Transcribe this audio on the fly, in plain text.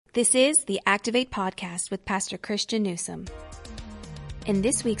This is the Activate Podcast with Pastor Christian Newsom. In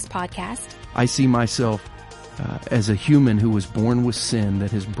this week's podcast, I see myself as a human who was born with sin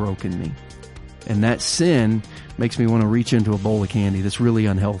that has broken me. And that sin makes me want to reach into a bowl of candy that's really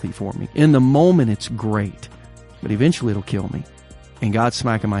unhealthy for me. In the moment, it's great, but eventually it'll kill me. And God's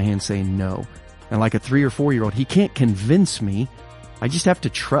smacking my hand saying no. And like a 3 or 4-year-old, He can't convince me. I just have to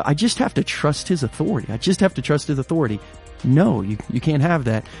trust His authority. I just have to trust His authority. No, you can't have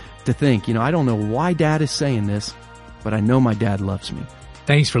that to think, I don't know why Dad is saying this, but I know my dad loves me.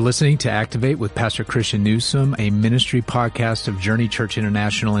 Thanks for listening to Activate with Pastor Christian Newsom, a ministry podcast of Journey Church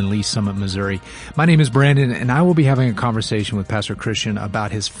International in Lee Summit, Missouri. My name is Brandon, and I will be having a conversation with Pastor Christian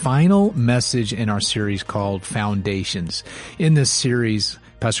about his final message in our series called Foundations. In this series,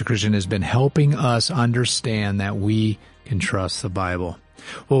 Pastor Christian has been helping us understand that we can trust the Bible.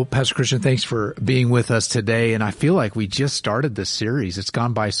 Well, Pastor Christian, thanks for being with us today. And I feel like we just started this series. It's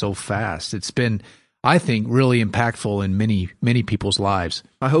gone by so fast. It's been, I think, really impactful in many, many people's lives.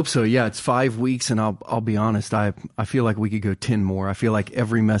 I hope so. Yeah, it's 5 weeks, and I'll be honest. I feel like we could go 10 more. I feel like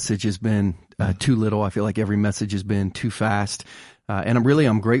every message has been too little. I feel like every message has been too fast. And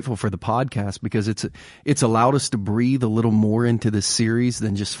I'm grateful for the podcast because it's allowed us to breathe a little more into this series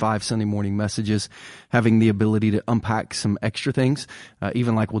than just 5 Sunday morning messages, having the ability to unpack some extra things,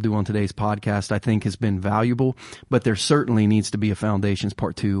 even like we'll do on today's podcast, I think has been valuable. But there certainly needs to be a Foundations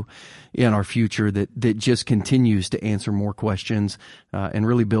Part 2 in our future that just continues to answer more questions, and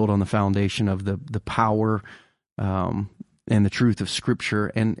really build on the foundation of the power, and the truth of Scripture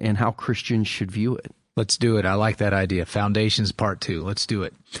and how Christians should view it. Let's do it. I like that idea. Foundations Part 2. Let's do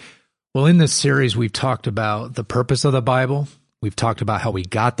it. Well, in this series, we've talked about the purpose of the Bible. We've talked about how we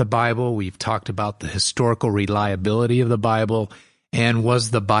got the Bible. We've talked about the historical reliability of the Bible. And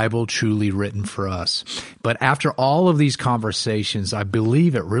was the Bible truly written for us? But after all of these conversations, I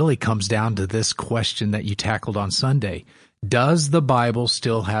believe it really comes down to this question that you tackled on Sunday. Does the Bible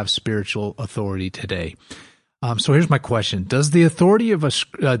still have spiritual authority today? So here's my question. Does the authority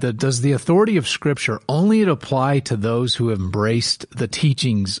of Scripture only apply to those who have embraced the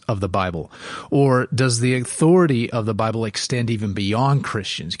teachings of the Bible? Or does the authority of the Bible extend even beyond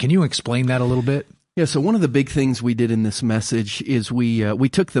Christians? Can you explain that a little bit? Yeah, so one of the big things we did in this message is we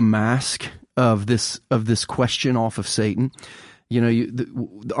took the mask of this question off of Satan.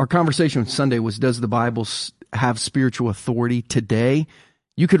 Our conversation on Sunday was, does the Bible have spiritual authority today?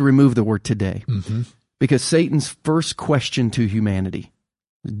 You could remove the word today. Mm-hmm. Because Satan's first question to humanity,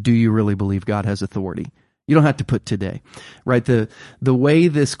 do you really believe God has authority? You don't have to put today, right? The way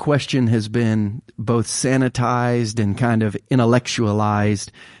this question has been both sanitized and kind of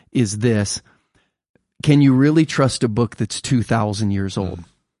intellectualized is this: can you really trust a book that's 2,000 years old?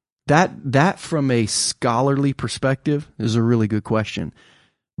 That from a scholarly perspective is a really good question.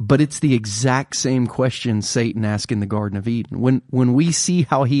 But it's the exact same question Satan asked in the Garden of Eden. When we see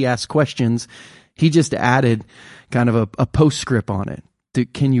how he asks questions, he just added kind of a postscript on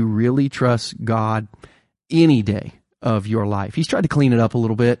it. Can you really trust God any day of your life? He's tried to clean it up a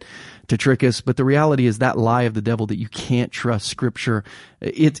little bit to trick us, but the reality is that lie of the devil that you can't trust Scripture,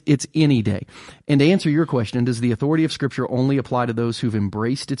 it's any day. And to answer your question, does the authority of Scripture only apply to those who've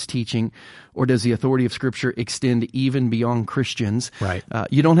embraced its teaching, or does the authority of Scripture extend even beyond Christians? Right.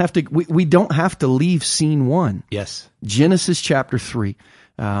 You don't have to. We don't have to leave scene 1. Yes. Genesis chapter 3.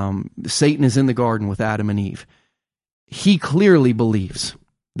 Satan is in the garden with Adam and Eve. He clearly believes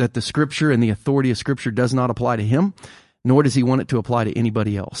that the Scripture and the authority of Scripture does not apply to him, nor does he want it to apply to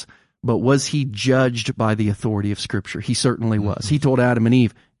anybody else. But was he judged by the authority of Scripture? He certainly was. He told Adam and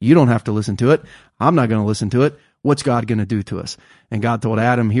Eve, you don't have to listen to it. I'm not going to listen to it. What's God going to do to us? And God told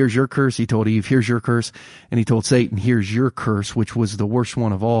Adam, here's your curse. He told Eve, here's your curse. And he told Satan, here's your curse, which was the worst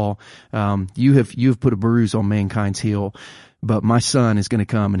one of all. You have put a bruise on mankind's heel. But my son is going to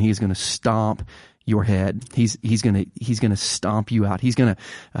come and he's going to stomp your head. He's going to stomp you out. He's going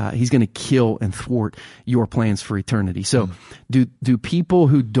to kill and thwart your plans for eternity. So do people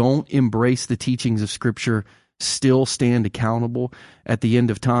who don't embrace the teachings of Scripture still stand accountable at the end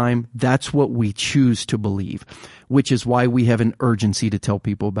of time? That's what we choose to believe, which is why we have an urgency to tell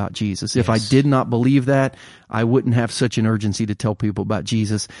people about Jesus. If I did not believe that, I wouldn't have such an urgency to tell people about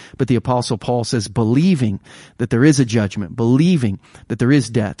Jesus. But the Apostle Paul says, believing that there is a judgment, believing that there is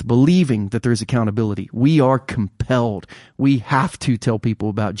death, believing that there is accountability, we are compelled. We have to tell people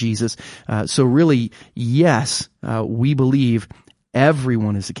about Jesus. So really, yes, we believe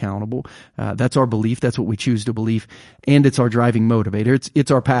everyone is accountable. That's our belief. That's what we choose to believe. And it's our driving motivator.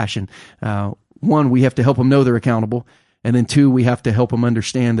 It's our passion. One, we have to help them know they're accountable. And then 2, we have to help them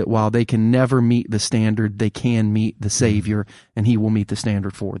understand that while they can never meet the standard, they can meet the Savior, and he will meet the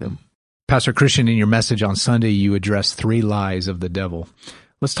standard for them. Pastor Christian, in your message on Sunday, you addressed 3 lies of the devil.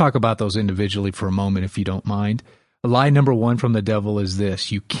 Let's talk about those individually for a moment, if you don't mind. Lie number 1 from the devil is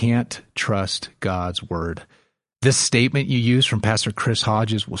this: you can't trust God's word. This statement you used from Pastor Chris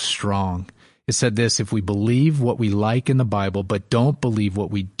Hodges was strong. It said this: if we believe what we like in the Bible but don't believe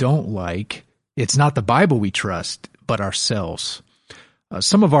what we don't like, it's not the Bible we trust, but ourselves.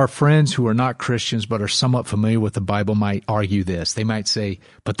 Some of our friends who are not Christians but are somewhat familiar with the Bible might argue this. They might say,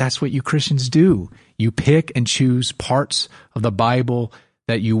 but that's what you Christians do. You pick and choose parts of the Bible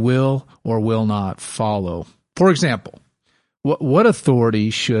that you will or will not follow. For example, what authority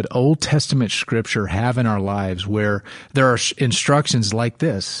should Old Testament scripture have in our lives where there are instructions like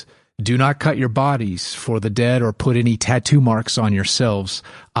this? Do not cut your bodies for the dead or put any tattoo marks on yourselves.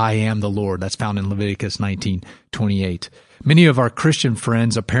 I am the Lord. That's found in Leviticus 19:28. Many of our Christian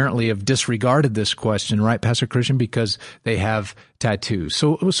friends apparently have disregarded this question, right, Pastor Christian, because they have tattoos.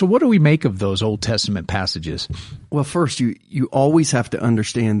 So what do we make of those Old Testament passages? Well, first, you always have to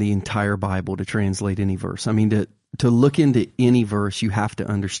understand the entire Bible to translate any verse. I mean, to look into any verse, you have to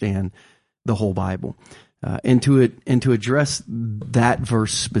understand the whole Bible. And to address that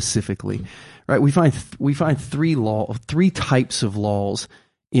verse specifically, right? We find 3 types of laws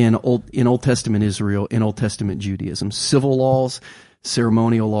in Old Testament Israel, in Old Testament Judaism: civil laws,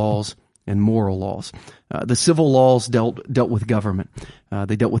 ceremonial laws, and moral laws. The civil laws dealt with government.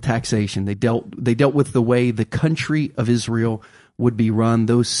 They dealt with taxation. They dealt with the way the country of Israel would be run.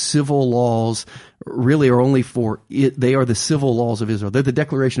 Those civil laws really are only for it. They are the civil laws of Israel. They're the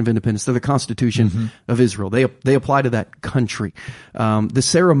Declaration of Independence. They're the Constitution of Israel. They apply to that country. The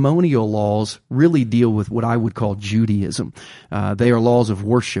ceremonial laws really deal with what I would call Judaism. They are laws of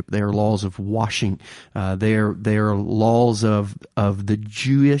worship. They are laws of washing. They are laws of the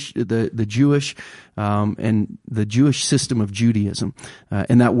Jewish and the Jewish system of Judaism,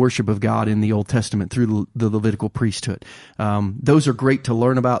 and that worship of God in the Old Testament through the Levitical priesthood. Those are great to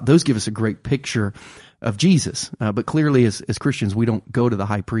learn about. Those give us a great picture of Jesus. But clearly as Christians, we don't go to the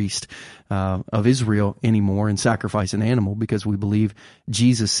high priest of Israel anymore and sacrifice an animal, because we believe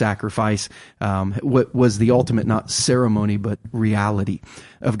Jesus' sacrifice was the ultimate, not ceremony, but reality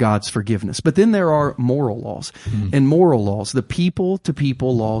of God's forgiveness. But then there are moral laws. And moral laws, the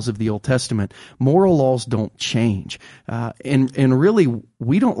people-to-people laws of the Old Testament, moral laws don't change. And really,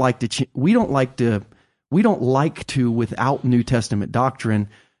 we don't like to, without New Testament doctrine,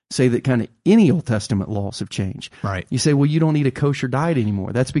 say that kind of any Old Testament laws have changed. Right. You say, well, you don't need a kosher diet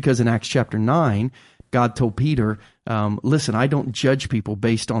anymore. That's because in Acts chapter 9, God told Peter, listen, I don't judge people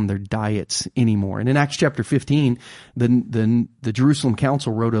based on their diets anymore. And in Acts chapter 15, the Jerusalem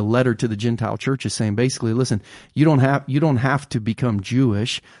Council wrote a letter to the Gentile churches saying, basically, listen, you don't have to become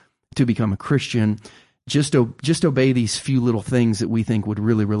Jewish to become a Christian. Just obey these few little things that we think would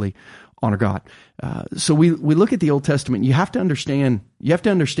really, really honor God. So we look at the Old Testament. You have to understand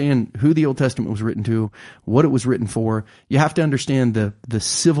who the Old Testament was written to, what it was written for. You have to understand the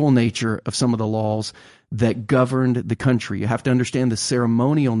civil nature of some of the laws that governed the country. You have to understand the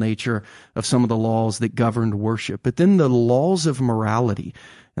ceremonial nature of some of the laws that governed worship. But then the laws of morality,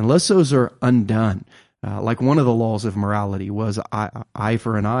 unless those are undone, like one of the laws of morality was eye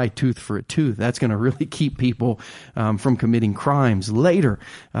for an eye, tooth for a tooth. That's going to really keep people from committing crimes later.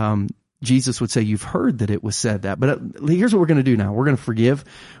 Jesus would say, you've heard that it was said that. But here's what we're going to do now. We're going to forgive.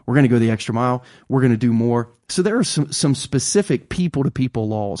 We're going to go the extra mile. We're going to do more. So there are some specific people-to-people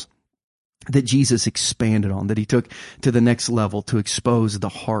laws that Jesus expanded on, that he took to the next level to expose the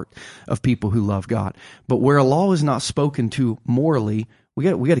heart of people who love God. But where a law is not spoken to morally, we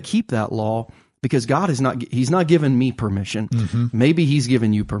got to keep that law, because God he's not given me permission. Maybe he's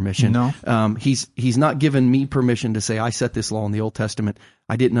given you permission. No. He's not given me permission to say, I set this law in the Old Testament.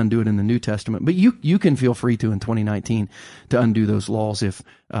 I didn't undo it in the New Testament. But you can feel free to in 2019 to undo those laws if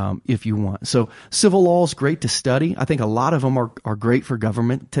you want. So civil laws, great to study. I think a lot of them are great for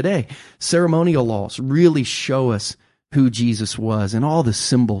government today. Ceremonial laws really show us who Jesus was and all the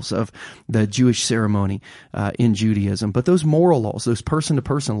symbols of the Jewish ceremony in Judaism. But those moral laws, those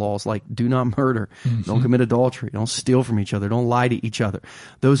person-to-person laws, like do not murder, don't commit adultery, don't steal from each other, don't lie to each other,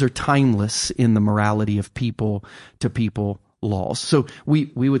 those are timeless in the morality of people-to-people laws. So we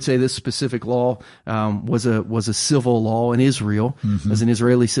would say this specific law was a civil law in Israel. As an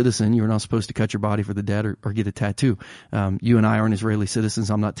Israeli citizen, you're not supposed to cut your body for the dead or get a tattoo. You and I aren't Israeli citizens.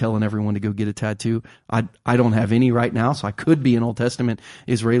 I'm not telling everyone to go get a tattoo. I don't have any right now, so I could be an Old Testament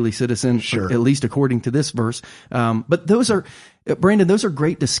Israeli citizen, Sure. at least according to this verse. But those are, Brandon, those are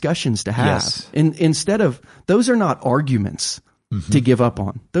great discussions to have. Yes. Instead of, those are not arguments to give up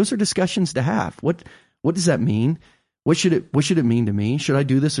on. Those are discussions to have. What does that mean? What should it mean to me? Should I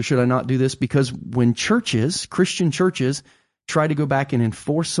do this or should I not do this? Because when churches, Christian churches, try to go back and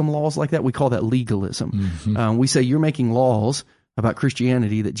enforce some laws like that, we call that legalism. We say you're making laws about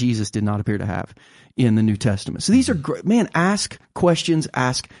Christianity that Jesus did not appear to have in the New Testament. So these are great. Man, ask questions,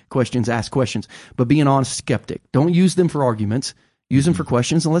 but be an honest skeptic. Don't use them for arguments. Use them for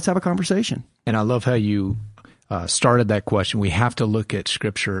questions, and let's have a conversation. And I love how you started that question. We have to look at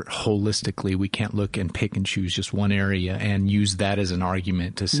Scripture holistically. We can't look and pick and choose just one area and use that as an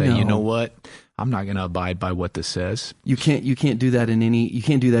argument to say, you know what, I'm not going to abide by what this says. You can't do that in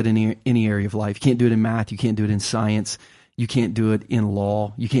any area of life. You can't do it in math. You can't do it in science. You can't do it in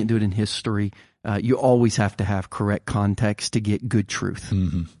law. You can't do it in history. You always have to have correct context to get good truth.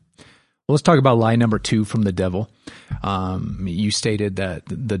 Well, let's talk about lie number 2 from the devil. You stated that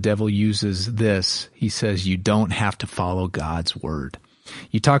the devil uses this. He says you don't have to follow God's word.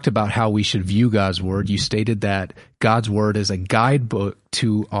 You talked about how we should view God's word. You stated that God's word is a guidebook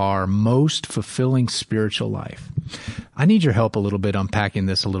to our most fulfilling spiritual life. I need your help a little bit unpacking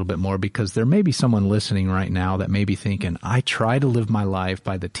this a little bit more, because there may be someone listening right now that may be thinking, I try to live my life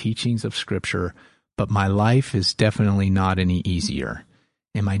by the teachings of Scripture, but my life is definitely not any easier.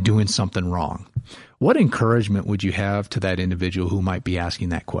 Am I doing something wrong? What encouragement would you have to that individual who might be asking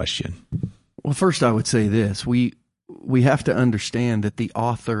that question? Well, first I would say this. We have to understand that the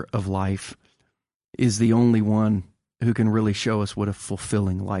author of life is the only one who can really show us what a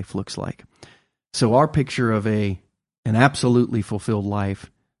fulfilling life looks like. So our picture of an absolutely fulfilled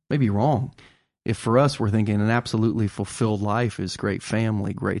life may be wrong. If for us we're thinking an absolutely fulfilled life is great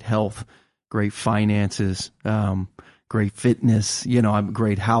family, great health, great finances, great fitness, a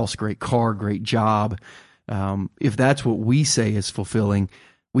great house, great car, great job. If that's what we say is fulfilling,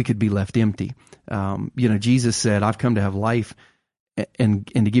 we could be left empty. Jesus said, I've come to have life and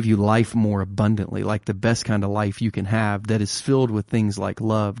to give you life more abundantly, like the best kind of life you can have, that is filled with things like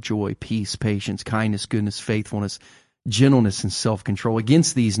love, joy, peace, patience, kindness, goodness, faithfulness, gentleness, and self-control.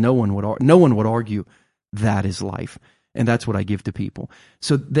 Against these, no one would argue that is life. And that's what I give to people.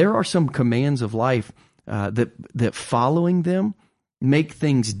 So there are some commands of life that following them make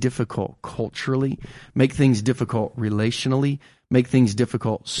things difficult culturally, make things difficult relationally, make things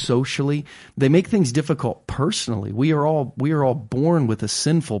difficult socially. They make things difficult personally. We are all born with a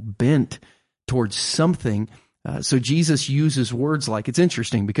sinful bent towards something. So Jesus uses words like, it's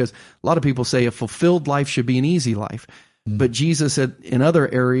interesting because a lot of people say a fulfilled life should be an easy life. But Jesus in other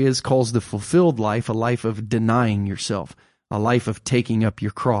areas calls the fulfilled life a life of denying yourself, a life of taking up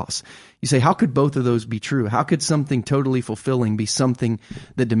your cross. You say, how could both of those be true? How could something totally fulfilling be something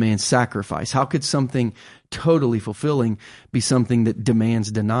that demands sacrifice? How could something totally fulfilling be something that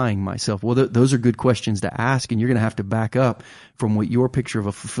demands denying myself? Well, those are good questions to ask, and you're going to have to back up from what your picture of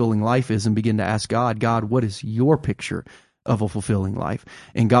a fulfilling life is and begin to ask God, what is your picture of a fulfilling life?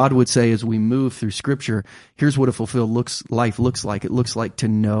 And God would say, as we move through Scripture, here's what a fulfilled life looks like. It looks like to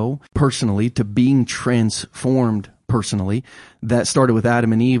know personally, to being transformed personally. That started with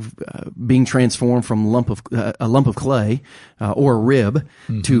Adam and Eve being transformed from a lump of clay or a rib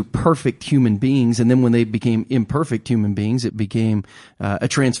to perfect human beings. And then when they became imperfect human beings, it became a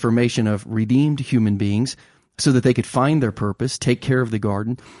transformation of redeemed human beings, so that they could find their purpose, take care of the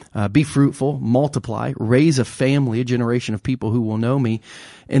garden, be fruitful, multiply, raise a family, a generation of people who will know me.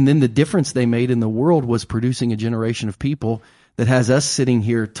 And then the difference they made in the world was producing a generation of people that has us sitting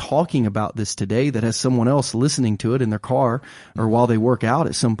here talking about this today, that has someone else listening to it in their car or while they work out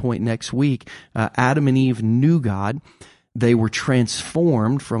at some point next week. Adam and Eve knew God. They were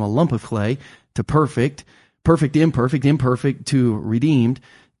transformed from a lump of clay to perfect, imperfect to redeemed,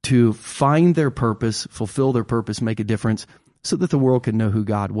 to find their purpose, fulfill their purpose, make a difference, so that the world could know who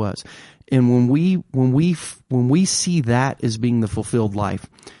God was. And when we see that as being the fulfilled life,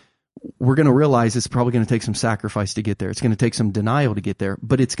 we're going to realize it's probably going to take some sacrifice to get there. It's going to take some denial to get there,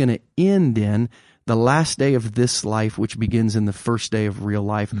 but it's going to end in the last day of this life, which begins in the first day of real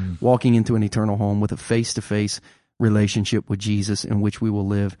life, walking into an eternal home with a face-to-face relationship with Jesus, in which we will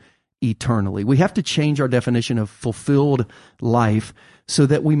live eternally. We have to change our definition of fulfilled life so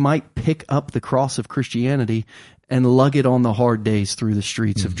that we might pick up the cross of Christianity and lug it on the hard days through the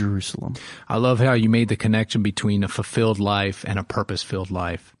streets of Jerusalem. I love how you made the connection between a fulfilled life and a purpose-filled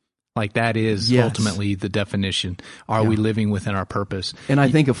life. Like that is ultimately the definition. Are we living within our purpose? And I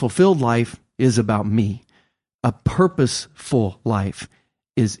think a fulfilled life is about me. A purposeful life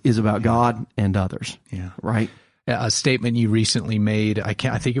is about God and others. Yeah. Right? A statement you recently made, I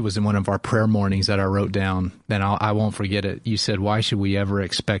think it was in one of our prayer mornings that I wrote down, then I won't forget it. You said, why should we ever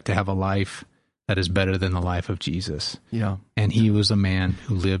expect to have a life that is better than the life of Jesus? Yeah. And he was a man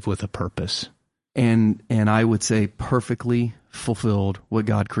who lived with a purpose. And I would say perfectly fulfilled what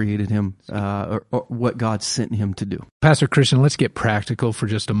God created him, or what God sent him to do. Pastor Christian, let's get practical for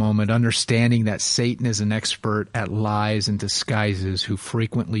just a moment. Understanding that Satan is an expert at lies and disguises who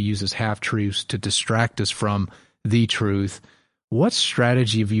frequently uses half-truths to distract us from the truth. What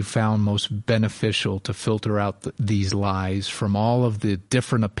strategy have you found most beneficial to filter out these lies from all of the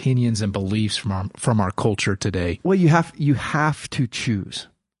different opinions and beliefs from our culture today? Well, you have to choose.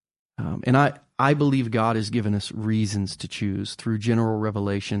 And I believe God has given us reasons to choose through general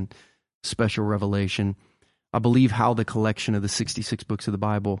revelation, special revelation. I believe how the collection of the 66 books of the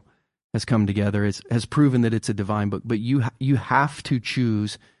Bible has come together has proven that it's a divine book. But you have to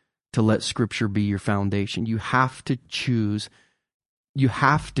choose to let Scripture be your foundation. You have to choose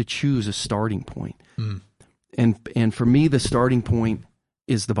a starting point. And for me, the starting point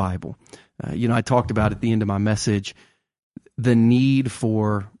is the Bible. I talked about at the end of my message the need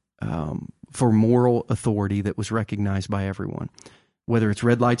for moral authority that was recognized by everyone, whether it's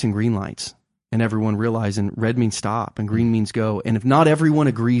red lights and green lights, and everyone realizing red means stop and green means go. And if not everyone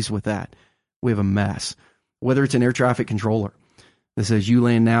agrees with that, we have a mess. Whether it's an air traffic controller that says you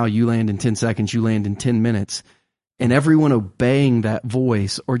land now, you land in 10 seconds, you land in 10 minutes, and everyone obeying that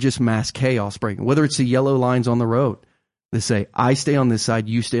voice, or just mass chaos breaking. Whether it's the yellow lines on the road that say, I stay on this side,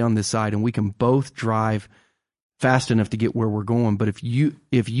 you stay on this side, and we can both drive fast enough to get where we're going. But if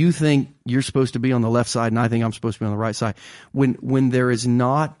you think you're supposed to be on the left side and I think I'm supposed to be on the right side, when there's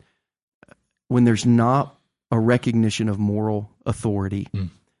not a recognition of moral authority,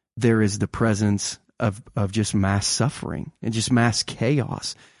 there is the presence of just mass suffering and just mass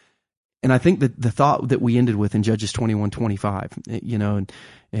chaos. And I think that the thought that we ended with in Judges 21:25,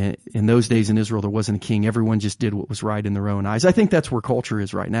 and in those days in Israel, there wasn't a king. Everyone just did what was right in their own eyes. I think that's where culture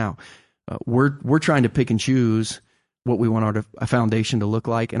is right now. We're trying to pick and choose what we want our foundation to look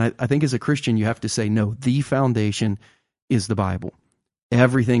like. And I think as a Christian, you have to say, no, the foundation is the Bible.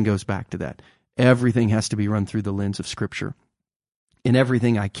 Everything goes back to that. Everything has to be run through the lens of Scripture. And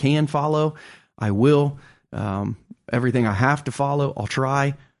everything I can follow, I will. Everything I have to follow, I'll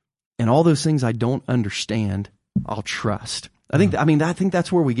try. And all those things I don't understand, I'll trust. I think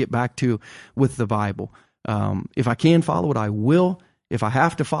that's where we get back to with the Bible. If I can follow it, I will. If I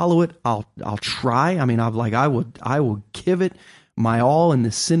have to follow it, I'll try. I will give it my all in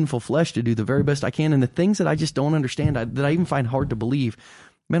this sinful flesh to do the very best I can. And the things that I just don't understand, that I even find hard to believe,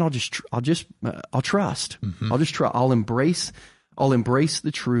 man, I'll trust. I'll just try. I'll embrace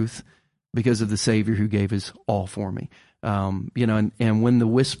the truth because of the Savior who gave his all for me. And when the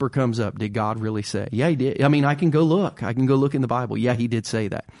whisper comes up, did God really say? Yeah, he did. I can go look in the Bible. Yeah, he did say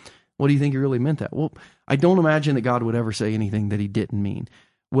that. What do you think he really meant that? Well, I don't imagine that God would ever say anything that he didn't mean.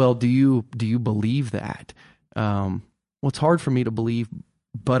 Well, do you believe that? Well, it's hard for me to believe,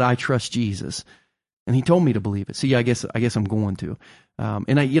 but I trust Jesus. And he told me to believe it. See, I guess I'm going to.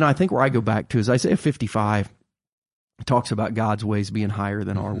 I think where I go back to is Isaiah 55 talks about God's ways being higher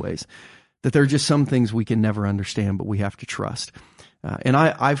than our ways. That there are just some things we can never understand, but we have to trust. And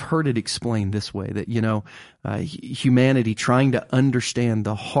I've heard it explained this way, that, humanity trying to understand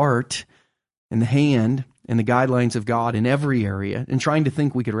the heart and the hand and the guidelines of God in every area and trying to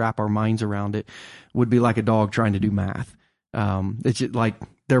think we could wrap our minds around it would be like a dog trying to do math. It's just like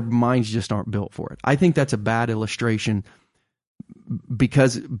their minds just aren't built for it. I think that's a bad illustration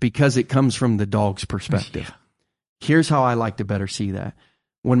because it comes from the dog's perspective. Yeah. Here's how I like to better see that.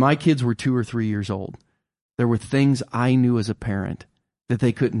 When my kids were 2 or 3 years old, there were things I knew as a parent that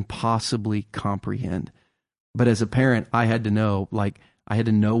they couldn't possibly comprehend. But as a parent, I had to know, I had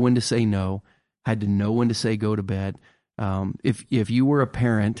to know when to say no, I had to know when to say go to bed. If you were a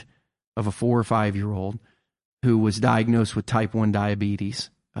parent of a 4 or 5 year old who was diagnosed with type 1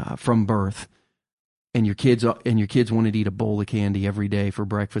 diabetes from birth, and your kids wanted to eat a bowl of candy every day for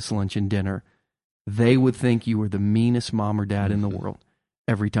breakfast, lunch, and dinner, they would think you were the meanest mom or dad in the world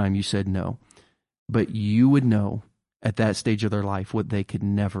every time you said no. But you would know at that stage of their life what they could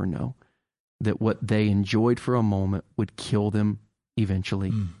never know, that what they enjoyed for a moment would kill them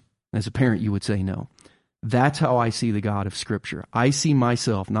eventually As a parent, you would say no. That's how I see the God of Scripture. I see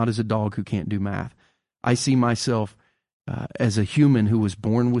myself not as a dog who can't do math. I see myself as a human who was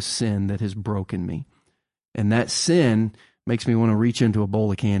born with sin that has broken me. And that sin makes me want to reach into a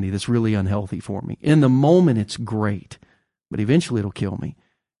bowl of candy that's really unhealthy for me. In the moment, it's great, but eventually it'll kill me.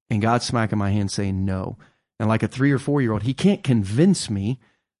 And God's smacking my hand saying no. And like a 3 or 4-year-old, he can't convince me.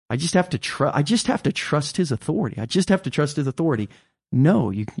 I just have to trust his authority. I just have to trust his authority.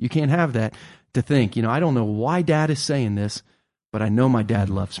 No, you can't have that to think, I don't know why Dad is saying this, but I know my dad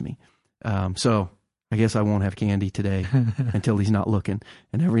loves me. So I guess I won't have candy today until he's not looking.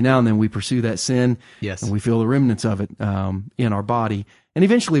 And every now and then we pursue that sin, yes, and we feel the remnants of it in our body. And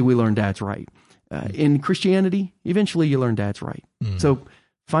eventually we learn Dad's right. In Christianity, eventually you learn Dad's right. So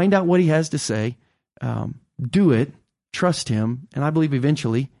find out what he has to say, do it, trust him, and I believe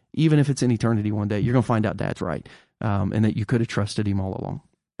eventually, even if it's in eternity one day, you're going to find out Dad's right, and that you could have trusted him all along.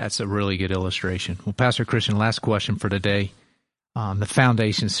 That's a really good illustration. Well, Pastor Christian, last question for today. The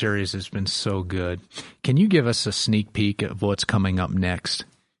Foundation series has been so good. Can you give us a sneak peek of what's coming up next?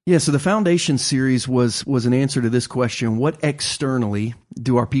 Yeah, so the Foundation series was an answer to this question: what externally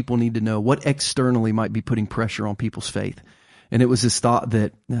do our people need to know? What externally might be putting pressure on people's faith? And it was this thought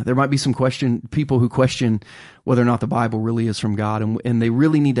that there might be some people who question whether or not the Bible really is from God, and they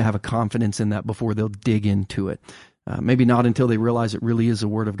really need to have a confidence in that before they'll dig into it. Maybe not until they realize it really is the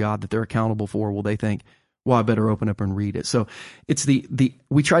Word of God that they're accountable for will they think, well, I better open up and read it. So it's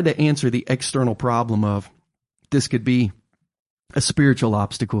we tried to answer the external problem of this could be a spiritual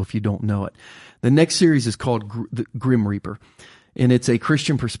obstacle if you don't know it. The next series is called the Grim Reaper, and it's a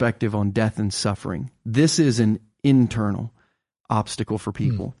Christian perspective on death and suffering. This is an internal obstacle for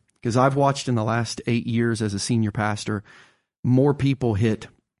people, because I've watched in the last 8 years as a senior pastor, more people hit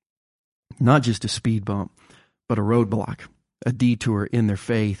not just a speed bump, but a roadblock, a detour in their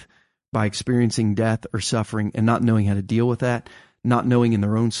faith by experiencing death or suffering and not knowing how to deal with that, not knowing in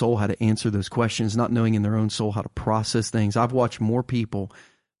their own soul how to answer those questions, not knowing in their own soul how to process things. I've watched more people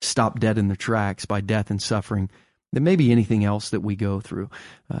stop dead in their tracks by death and suffering than maybe anything else that we go through.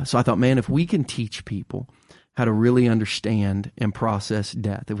 So I thought, man, if we can teach people how to really understand and process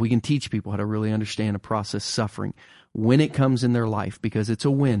death, if we can teach people how to really understand and process suffering when it comes in their life, because it's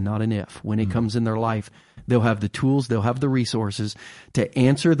a when, not an if. When it comes in their life, they'll have the tools, they'll have the resources to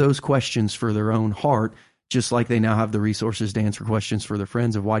answer those questions for their own heart, just like they now have the resources to answer questions for their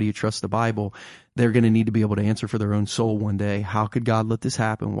friends of why do you trust the Bible. They're going to need to be able to answer for their own soul one day. How could God let this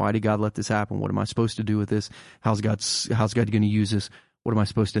happen? Why did God let this happen? What am I supposed to do with this? How's God going to use this? What am I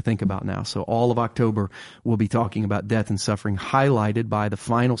supposed to think about now? So all of October, we'll be talking about death and suffering, highlighted by the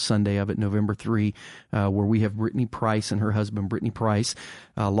final Sunday of it, November 3, where we have Brittany Price and her husband. Brittany Price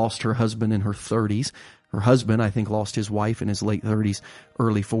lost her husband in her 30s. Her husband, I think, lost his wife in his late 30s,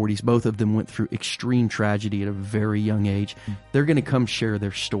 early 40s. Both of them went through extreme tragedy at a very young age. They're going to come share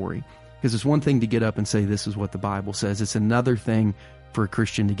their story, because it's one thing to get up and say, this is what the Bible says. It's another thing for a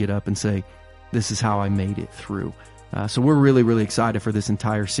Christian to get up and say, this is how I made it through. So we're really, really excited for this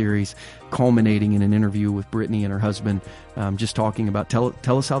entire series, culminating in an interview with Brittany and her husband, just talking about,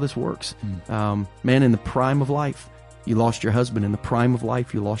 tell us how this works. Man, in the prime of life, you lost your husband. In the prime of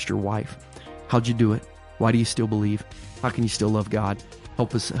life, you lost your wife. How'd you do it? Why do you still believe? How can you still love God?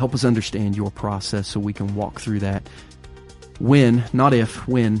 Help us understand your process so we can walk through that when, not if,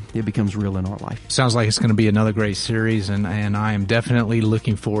 when it becomes real in our life. Sounds like it's going to be another great series, and I am definitely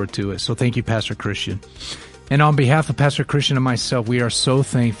looking forward to it. So thank you, Pastor Christian. And on behalf of Pastor Christian and myself, we are so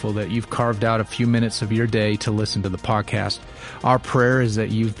thankful that you've carved out a few minutes of your day to listen to the podcast. Our prayer is that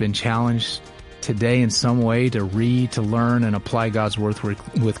you've been challenged today in some way to read, to learn, and apply God's word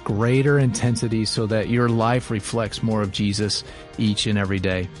with greater intensity so that your life reflects more of Jesus each and every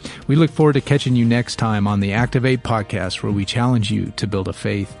day. We look forward to catching you next time on the Activate podcast, where we challenge you to build a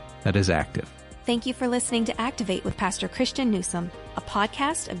faith that is active. Thank you for listening to Activate with Pastor Christian Newsom, a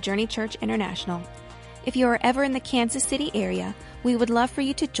podcast of Journey Church International. If you are ever in the Kansas City area, we would love for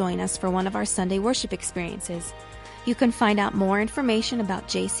you to join us for one of our Sunday worship experiences. You can find out more information about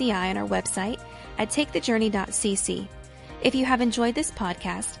JCI on our website at takethejourney.cc. If you have enjoyed this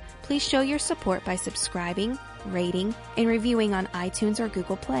podcast, please show your support by subscribing, rating, and reviewing on iTunes or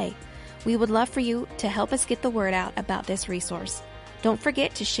Google Play. We would love for you to help us get the word out about this resource. Don't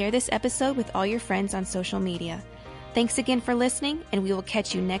forget to share this episode with all your friends on social media. Thanks again for listening, and we will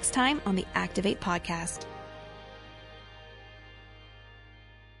catch you next time on the Activate podcast.